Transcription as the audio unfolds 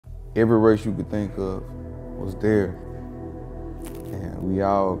every race you could think of was there. And we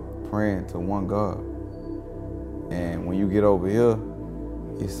all praying to one God. And when you get over here,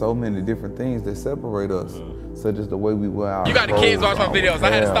 it's so many different things that separate us, such as the way we wear our You got the kids watch my videos. I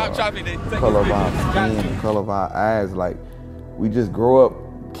had to stop chopping it. The color of our skin, the color of our eyes. Like, we just grow up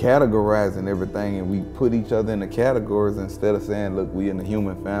categorizing everything, and we put each other in the categories instead of saying, look, we in the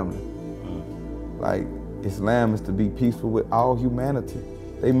human family. Like, Islam is to be peaceful with all humanity.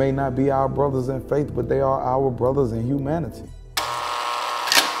 They may not be our brothers in faith, but they are our brothers in humanity.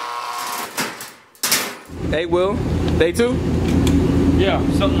 Hey, Will, day 2? Yeah,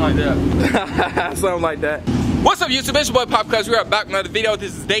 something like that. Something like that. What's up, YouTube? It's your boy Pop Cuz. We're back with another video.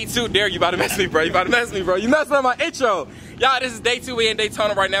 This is day 2. Derek, you about to mess me, bro. You about to mess me, bro. You messing up my intro. Y'all, this is day 2. We in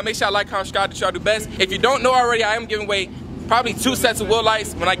Daytona right now. Make sure y'all like, comment, subscribe, that y'all do best. If you don't know already, I am giving away probably 2 sets of wheel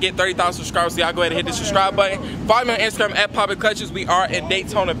lights when I get 30,000 subscribers. So y'all go ahead and hit the subscribe button. Follow me on Instagram at Poppin' Clutches. We are in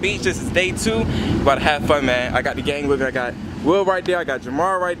Daytona Beach. This is day 2. We about to have fun, man. I got the gang with me. I got Will right there. I got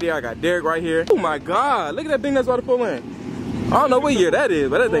Jamar right there. I got Derek right here. Oh my God. Look at that thing that's about to pull in. I don't know what year that is,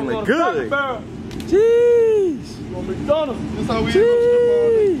 but that thing look good. Jeez. That's how we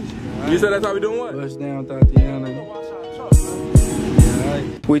You said that's how we doing what? Bust down Tatiana.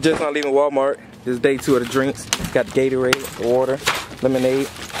 We just not leaving Walmart. This is day 2 of the drinks. Got the Gatorade, the water, lemonade.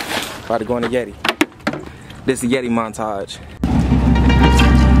 About to go in the Yeti. This is the Yeti montage.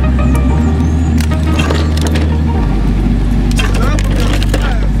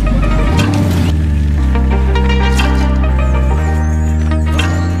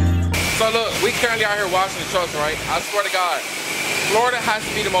 So look, we currently out here washing the trucks, right? I swear to God, Florida has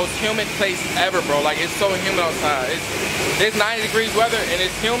to be the most humid place ever, bro. Like, it's so humid outside. It's 90 degrees weather and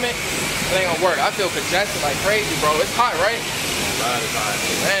it's humid. It ain't gonna work. I feel congested like crazy, bro. It's hot, right? It's hot.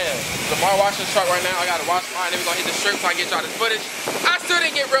 Man, Lamar washing the truck right now. I gotta wash mine. Then we're gonna hit the strip so I can get y'all this footage. I still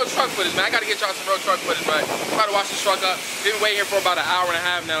didn't get real truck footage, man. I gotta get y'all some real truck footage, but I'm about to wash this truck up. Been waiting here for about an hour and a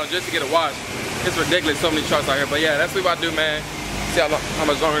half now just to get a wash. It's ridiculous, so many trucks out here. But yeah, that's what we about to do, man. See how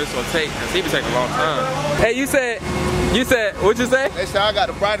much longer this will take, because he be taking a long time. Hey, you said, what'd you say? They said I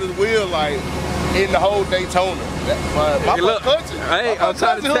got the brightest wheel light in the whole Daytona. My look, country. Hey, I'm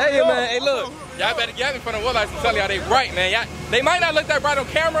trying to tell you, man. Hey, look, y'all better get me from the wheel lights. I'm telling y'all, they bright, man. They might not look that bright on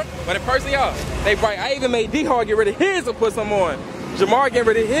camera, but in person, y'all, they bright. I even made D-Hard get rid of his to put some on. Jamar getting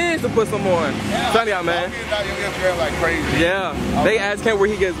rid of his to put some on. I'm telling y'all, man. Like crazy. Yeah, they asked him where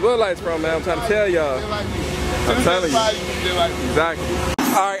he gets wheel lights from, man. I'm trying to tell y'all. I'm telling you. Exactly.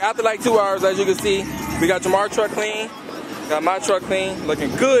 All right, after like 2 hours, as you can see, we got Jamar's truck clean, got my truck clean, looking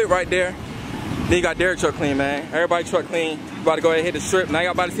good right there. Then you got Derek's truck clean, man. Everybody truck clean. We about to go ahead and hit the strip. Now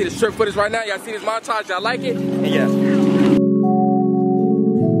y'all about to see the strip footage right now. Y'all see this montage, y'all like it? And yeah.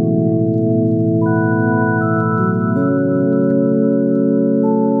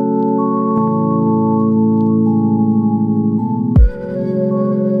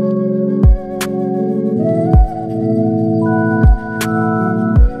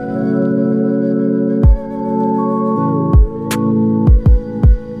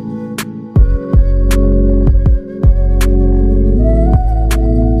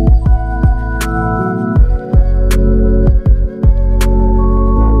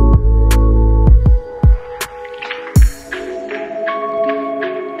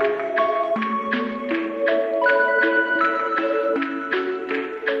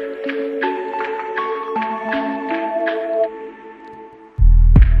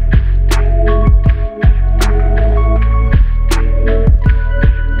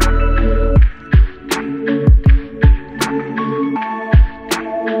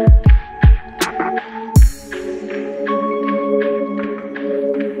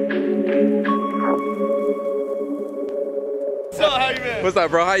 What's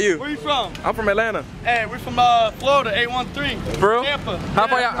up, bro? How you? Where you from? I'm from Atlanta. Hey, we're from Florida, 813. Bro? Tampa. How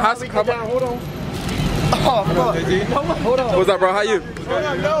far y'all? Hold on. Oh, hold on. What's up, bro? How you? Hold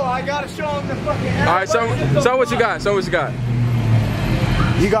on, no, I gotta show him the fucking air. All right, show him what you got. Show him what you got.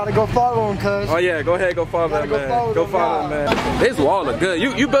 You gotta go follow him, cuz. Oh yeah, go ahead, go follow that man. Go follow him, man. This wall look good.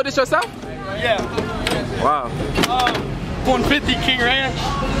 You built this yourself? Yeah. Wow. 150 King Ranch.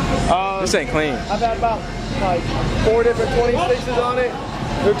 This ain't clean. I've had about like 4 different 26s on it.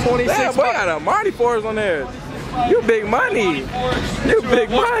 They're 26. Damn, boy, got a Marty Force on there. You big money. You big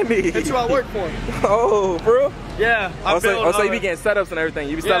money. That's who I work for. Oh, bro. Yeah. So you be getting setups and everything.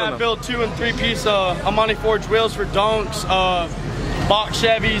 You be selling them. I build 2- and 3-piece Amani Forge wheels for donks, box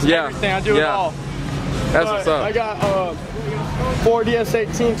Chevys, everything. I do it all. That's what's up. I got 4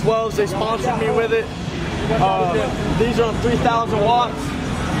 DS1812s. They sponsored me with it. These are on 3,000 watts.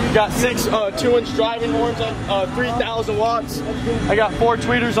 Got 6 2-inch driving horns on 3,000 watts. I got 4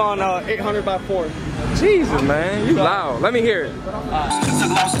 tweeters on 800 by 4. Jesus, man, you loud. Let me hear it.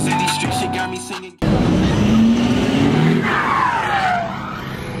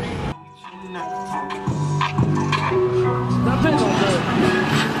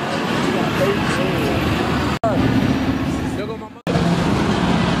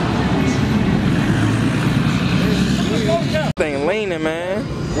 Thing leaning, man.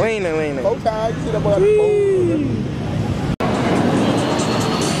 Leaning. Okay, you see that boy at the phone.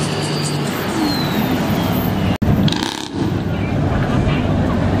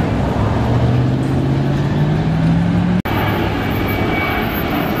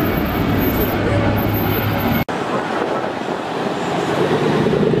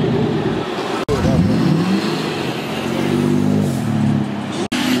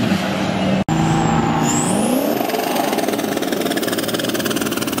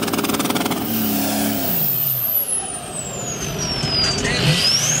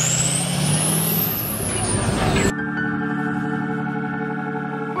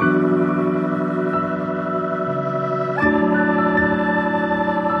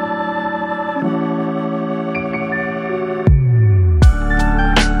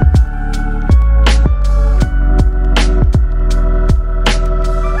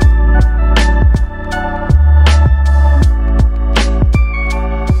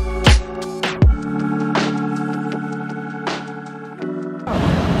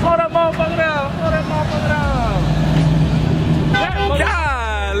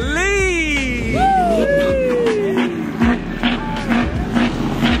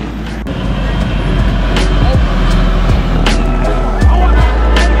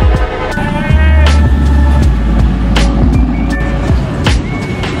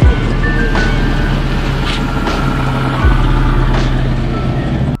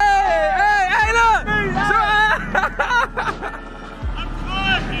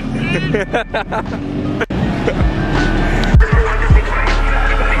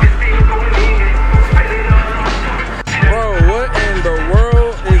 Bro, what in the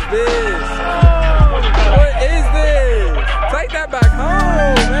world is this? What is this? Take that back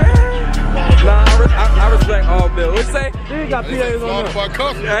home, man. Nah, I respect all Bill. What you say? He got PAs on him.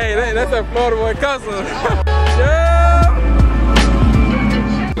 Hey, that's a Florida boy cousin. Yeah.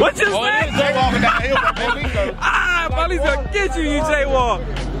 What you say? Ah, police gonna get you, you jaywalk.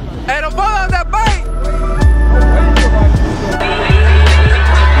 Hey, don't fall off that bike.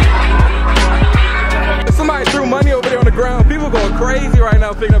 Somebody threw money over there on the ground. People going crazy right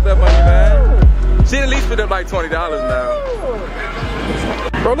now picking up that money, man. She at least picked up like $20 now.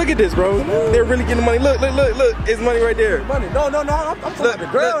 Bro, look at this, bro. They're really getting money. Look. It's money right there. Money. No. I'm talking about the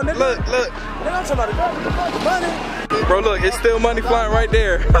ground, nigga. Look. Nigga, I'm talking about the money. Bro, look, it's still money flying right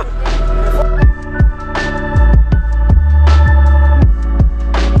there.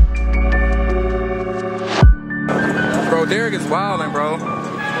 Bro, Derek is wildin', bro.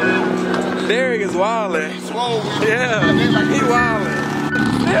 Derek is wildin'. Yeah, he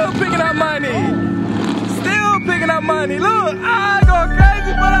wildin'. Still picking up money. Look, I go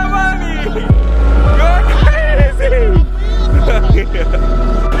crazy for that money. Go crazy.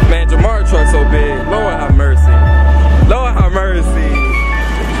 Man, Jamar truck so big. Lord have mercy.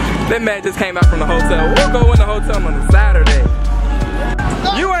 That man just came out from the hotel. We'll go in the hotel on a Saturday.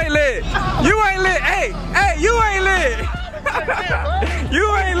 You ain't lit. Hey, you ain't lit.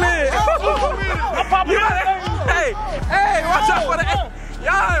 Hey, watch out for the.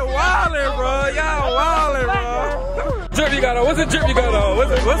 Y'all wildin', bro. Drip you got on. What's the drip you got on?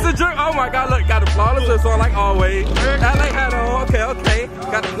 What's the drip? Oh my God, look, got the flawless drip on like always. LA hat on. Okay.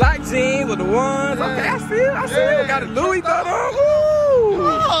 Got the black jeans with the ones. Okay, I see it. Got the Louis belt on. Woo!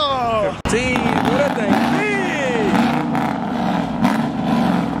 Jeez, do that thing big.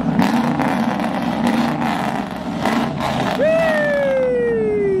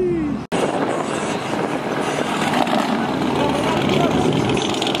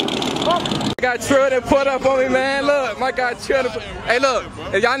 Got Trill that put up on me, man. Look, my guy Trill. Hey, look,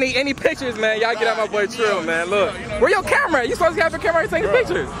 if y'all need any pictures, man, y'all get out my boy Trill, man. Look, where your camera at? You supposed to have your camera taking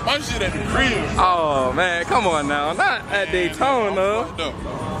pictures. My shit at the crib. Oh, man, come on now. Not at Daytona.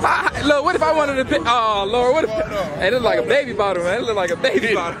 Look, what if I wanted to pick? Oh, Lord, what if? Hey, this look like a baby bottle, man. It look like a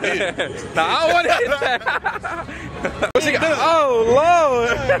baby bottle. Nah, I don't want to hit that. What she got? Oh,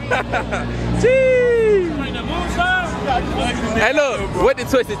 Lord. Jeez. Hey, look, what the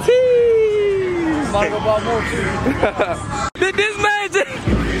Twisted Tea? Did this man just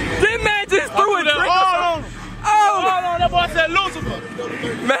threw a drink on? Oh, that boy said Lucifer.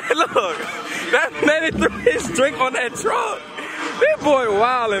 Man, look, that man threw his drink on that truck. This boy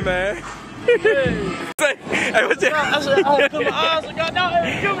wildin', man. Hey, what's that?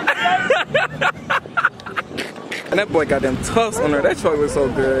 And that boy got them tufts on her. That truck was so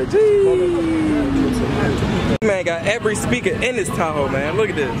good. Jeez. Man got every speaker in this Tahoe, man. Look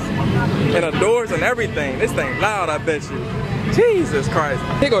at this. And the doors and everything. This thing loud, I bet you. Jesus Christ.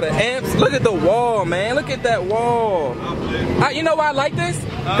 Here go the amps. Look at the wall, man. Look at that wall. You know why I like this?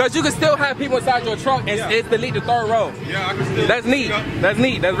 Because you can still have people inside your truck and it's delete the third row. Yeah, I can still. That's neat. That's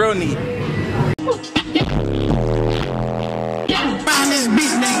neat. That's real neat.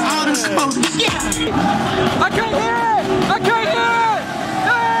 I can't hear it! I can't hear it!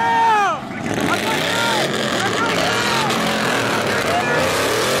 No! I can't hear it!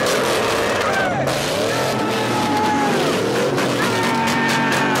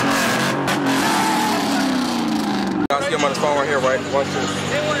 I'll get him on his phone right here, right? Watch this.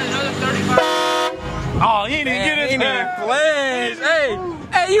 They want another 35. Oh, he didn't get it. He didn't flinch.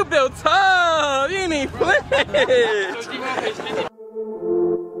 Hey, you built tough. You didn't even flinch.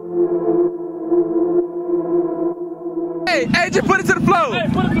 Hey, just put it to the floor. Hey,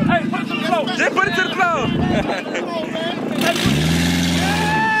 put it to the floor. Just put it to the floor.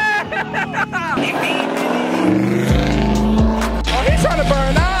 Oh, he's trying to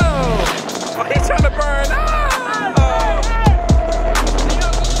burn out. Oh, he's trying to burn out.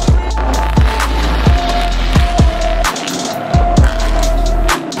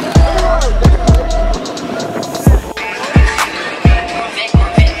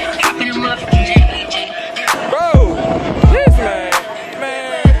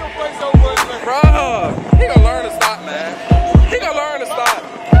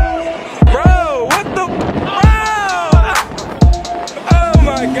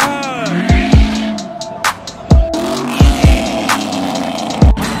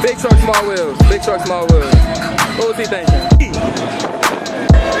 Small wheels, big truck, small wheels. What was he thinking?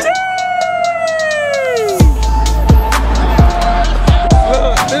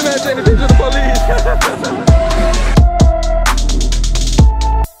 Look, this man taking a picture of the police.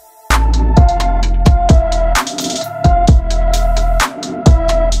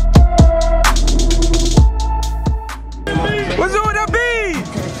 What's up with that beat?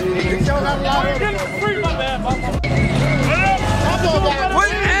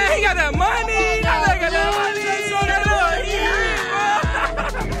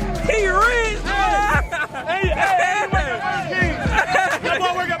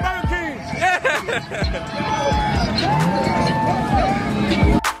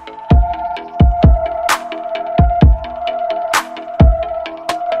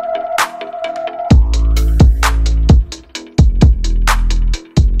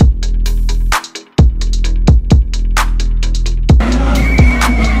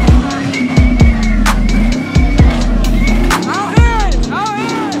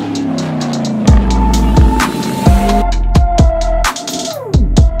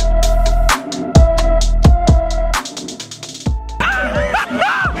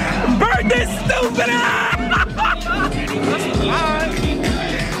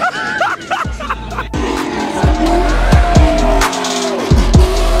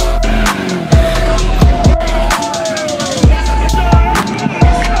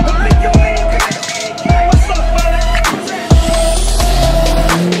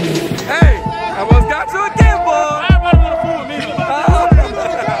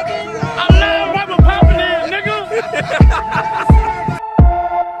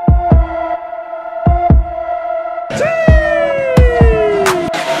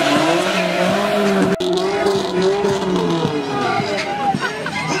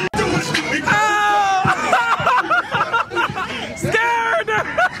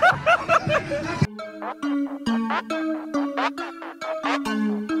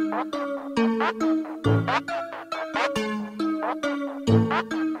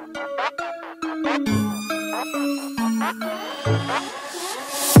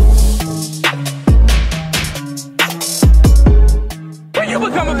 When you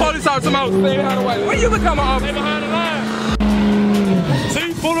become a police officer, stay behind the white. When you become an officer, stay behind the line.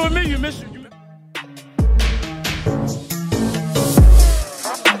 See, following me, you miss it.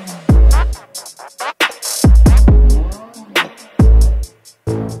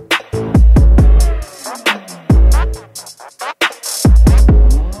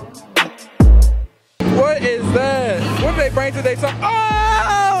 What is that? What did they bring to Daytona?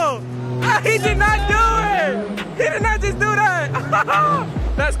 Oh! He did not do it! He did not just do that!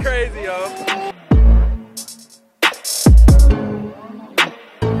 That's crazy, yo.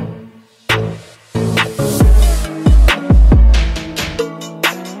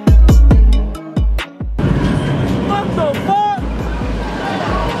 What the fuck?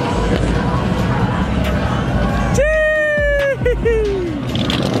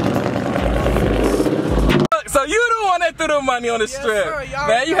 real money on the strip. Sir,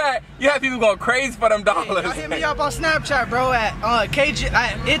 man, you had people going crazy for them dollars. Y'all hit me up on Snapchat, bro, at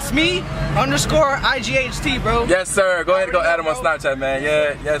it's me _IGHT, bro. Yes, sir. Go ahead and go add him on Snapchat, man.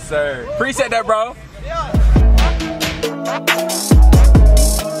 Yeah, yes, sir. Appreciate that, bro. Yeah.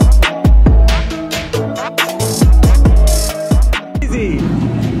 Crazy.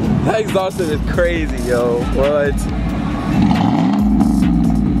 That exhaustive is crazy, yo. What?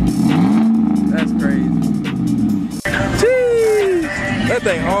 That's crazy. Jeez. That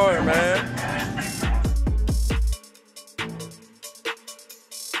thing hard, man.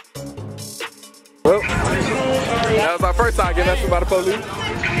 Well, that was our first time getting messed with by the police.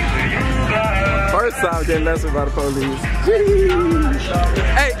 First time getting messed with by the police.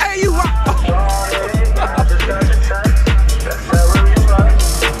 Hey, you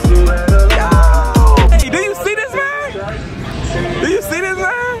Hey, do you see this, man? Do you see this,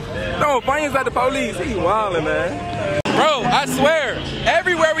 man? Throwing fines at the police. He wildin', man. Bro, I swear,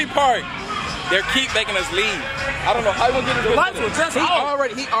 everywhere we park, they keep making us leave. I don't know how you gonna get this. The lights were just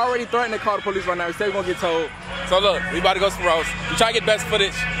he already threatened to call the police right now. He said we're gonna get told. So look, we about to go somewhere else. We try to get best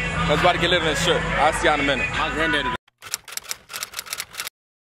footage. Let's about to get lit on this shirt. I'll see y'all in a minute. My granddaddy.